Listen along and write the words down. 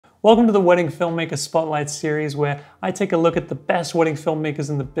Welcome to the Wedding Filmmaker Spotlight series, where I take a look at the best wedding filmmakers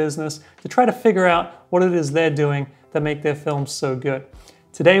in the business to try to figure out what it is they're doing that make their films so good.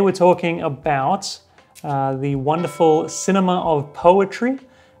 Today we're talking about the wonderful cinema of poetry,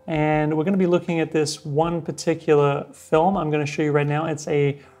 and we're going to be looking at this one particular film I'm going to show you right now. It's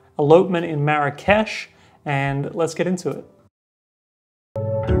a elopement in Marrakesh, and let's get into it.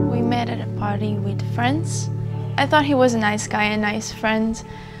 We met at a party with friends. I thought he was a nice guy, a nice friend,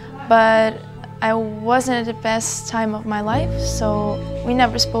 but I wasn't at the best time of my life, so we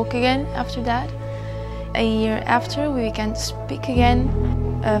never spoke again after that. A year after, we began to speak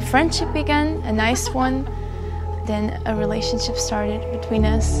again. A friendship began, a nice one. Then a relationship started between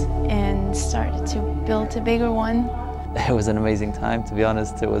us and started to build a bigger one. It was an amazing time, to be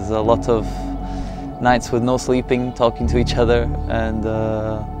honest. It was a lot of nights with no sleeping, talking to each other, and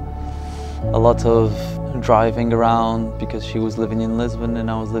a lot of driving around because she was living in Lisbon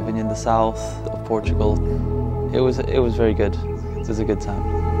and I was living in the south of Portugal. It was very good. It was a good time.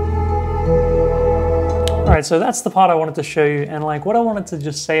 All right, so that's the part I wanted to show you, and like what I wanted to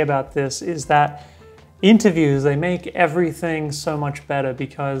just say about this is that interviews, they make everything so much better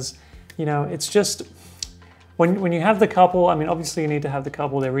because, you know, it's just when you have the couple, I mean, obviously you need to have the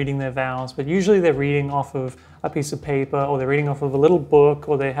couple, they're reading their vows, but usually they're reading off of a piece of paper, or they're reading off of a little book,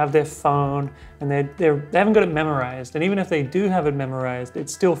 or they have their phone, and they haven't got it memorized. And even if they do have it memorized,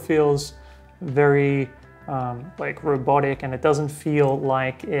 it still feels very like robotic, and it doesn't feel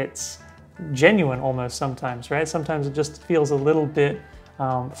like it's genuine almost sometimes, right? Sometimes it just feels a little bit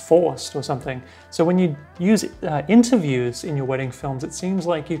forced or something. So when you use interviews in your wedding films, it seems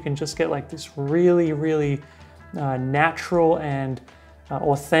like you can just get like this really natural and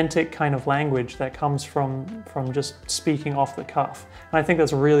authentic kind of language that comes from just speaking off the cuff. And I think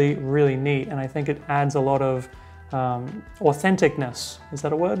that's really neat, and I think it adds a lot of authenticness, is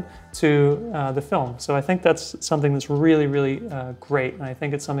that a word, to the film. So I think that's something that's really great, and I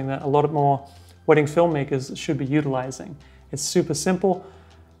think it's something that a lot more wedding filmmakers should be utilizing. It's super simple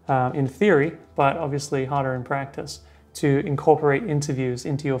in theory, but obviously harder in practice to incorporate interviews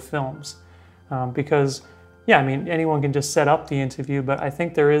into your films. Because, yeah, I mean, anyone can just set up the interview, but I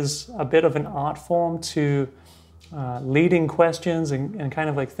think there is a bit of an art form to leading questions and kind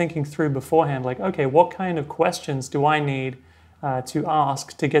of like thinking through beforehand, like, okay, what kind of questions do I need to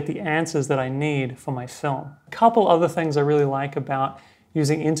ask to get the answers that I need for my film? A couple other things I really like about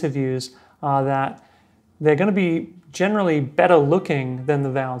using interviews are that they're going to be generally better looking than the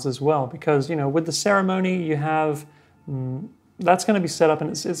vows as well, because, you know, with the ceremony you have that's going to be set up, and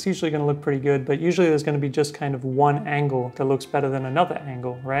it's usually going to look pretty good, but usually there's going to be just kind of one angle that looks better than another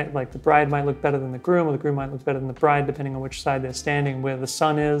angle, right? Like the bride might look better than the groom, or the groom might look better than the bride, depending on which side they're standing, where the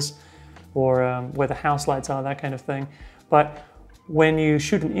sun is, or where the house lights are, that kind of thing. But when you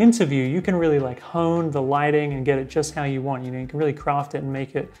shoot an interview, you can really like hone the lighting and get it just how you want. You know, you can really craft it and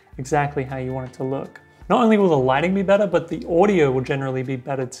make it exactly how you want it to look. Not only will the lighting be better, but the audio will generally be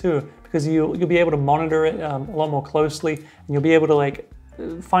better too, because you'll be able to monitor it a lot more closely, and you'll be able to like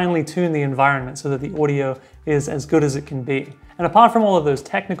finely tune the environment so that the audio is as good as it can be. And apart from all of those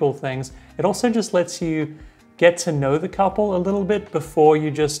technical things, it also just lets you get to know the couple a little bit before you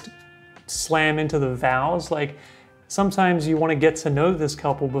just slam into the vows. Like sometimes you want to get to know this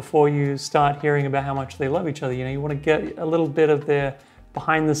couple before you start hearing about how much they love each other. You know, you want to get a little bit of their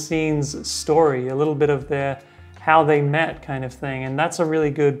behind the scenes story, a little bit of their how they met kind of thing, and that's a really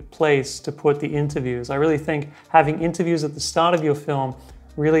good place to put the interviews. I really think having interviews at the start of your film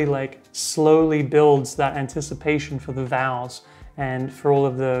really like slowly builds that anticipation for the vows and for all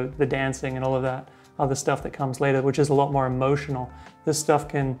of the dancing and all of that other stuff that comes later, which is a lot more emotional. This stuff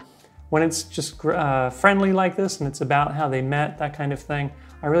can, when it's just friendly like this and it's about how they met, that kind of thing,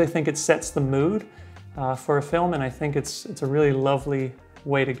 I really think it sets the mood for a film, and I think it's a really lovely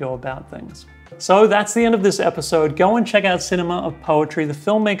way to go about things. So that's the end of this episode. Go and check out Cinema of Poetry. The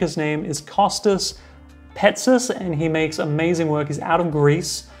filmmaker's name is Kostas Petsas, and he makes amazing work. He's out of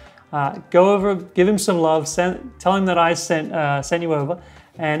Greece. Go over, give him some love, tell him that I sent you over.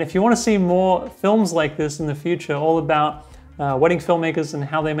 And if you want to see more films like this in the future, all about wedding filmmakers and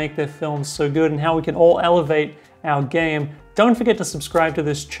how they make their films so good and how we can all elevate our game, don't forget to subscribe to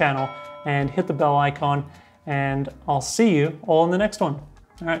this channel and hit the bell icon, and I'll see you all in the next one.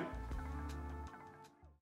 All right.